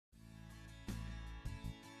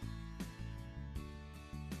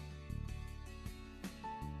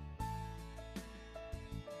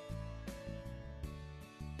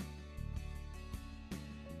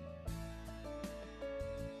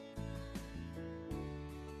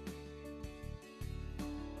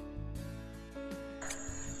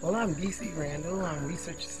Well, I'm DC Randle. I'm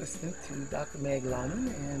research assistant to Dr. Meg Lowman,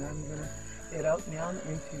 and I'm going to head out now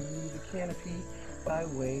into the canopy by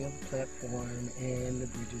way of the platform and the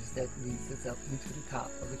bridges that leads us up into the top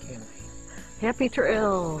of the canopy. Happy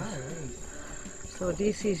trails! All right. So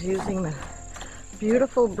DC's using the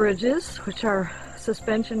beautiful bridges, which are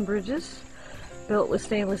suspension bridges, built with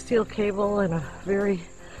stainless steel cable and a very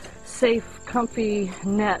safe, comfy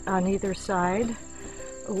net on either side.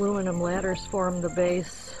 Aluminum ladders form the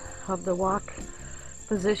base of the walk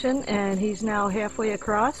position, and he's now halfway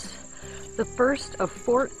across the first of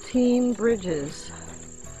 14 bridges.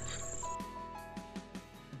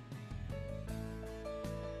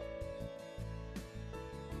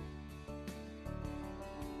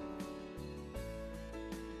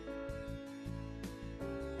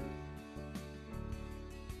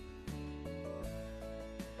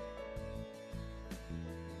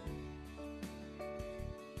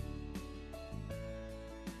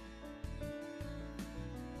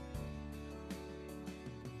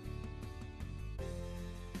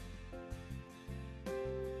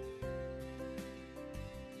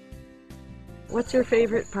 What's your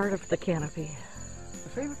favorite part of the canopy? The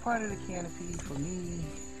favorite part of the canopy for me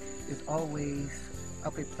is always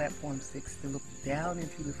up at platform 6 to look down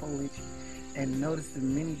into the foliage and notice the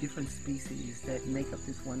many different species that make up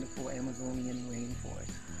this wonderful Amazonian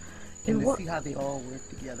rainforest, and to see how they all work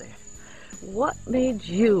together. What made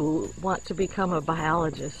you want to become a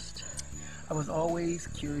biologist? I was always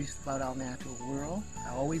curious about our natural world.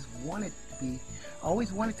 I always wanted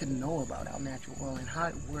to know about our natural world and how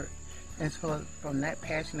it worked. And so from that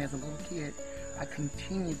passion as a little kid, it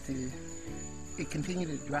continued to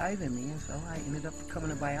drive in me, and so I ended up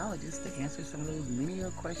becoming a biologist to answer some of those many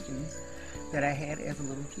questions that I had as a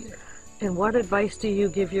little kid. And what advice do you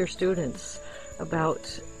give your students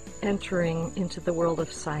about entering into the world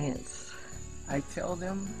of science? I tell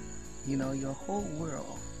them, your whole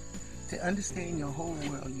world, to understand your whole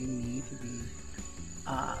world, you need to be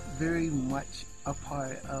very much a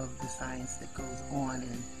part of the science that goes on.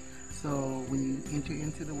 And so when you enter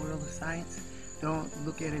into the world of science, don't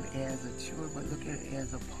look at it as a chore, but look at it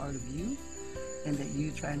as a part of you, and that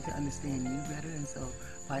you're trying to understand you better. And so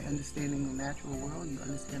by understanding the natural world, you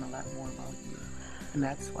understand a lot more about you. And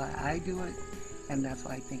that's why I do it, and that's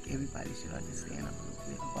why I think everybody should understand a little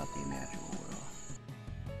bit about their natural world.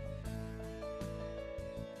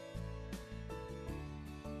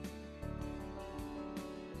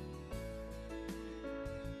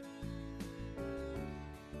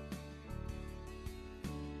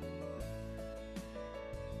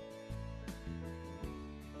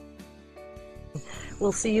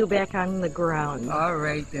 We'll see you back on the ground. All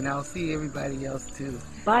right, then I'll see everybody else too.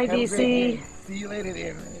 Bye, Have a DC. great day. See you later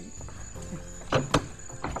there, man.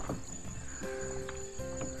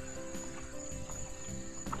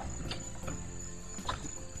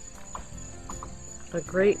 A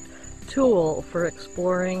great tool for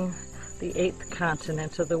exploring the 8th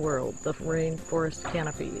continent of the world, the rainforest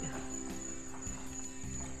canopy.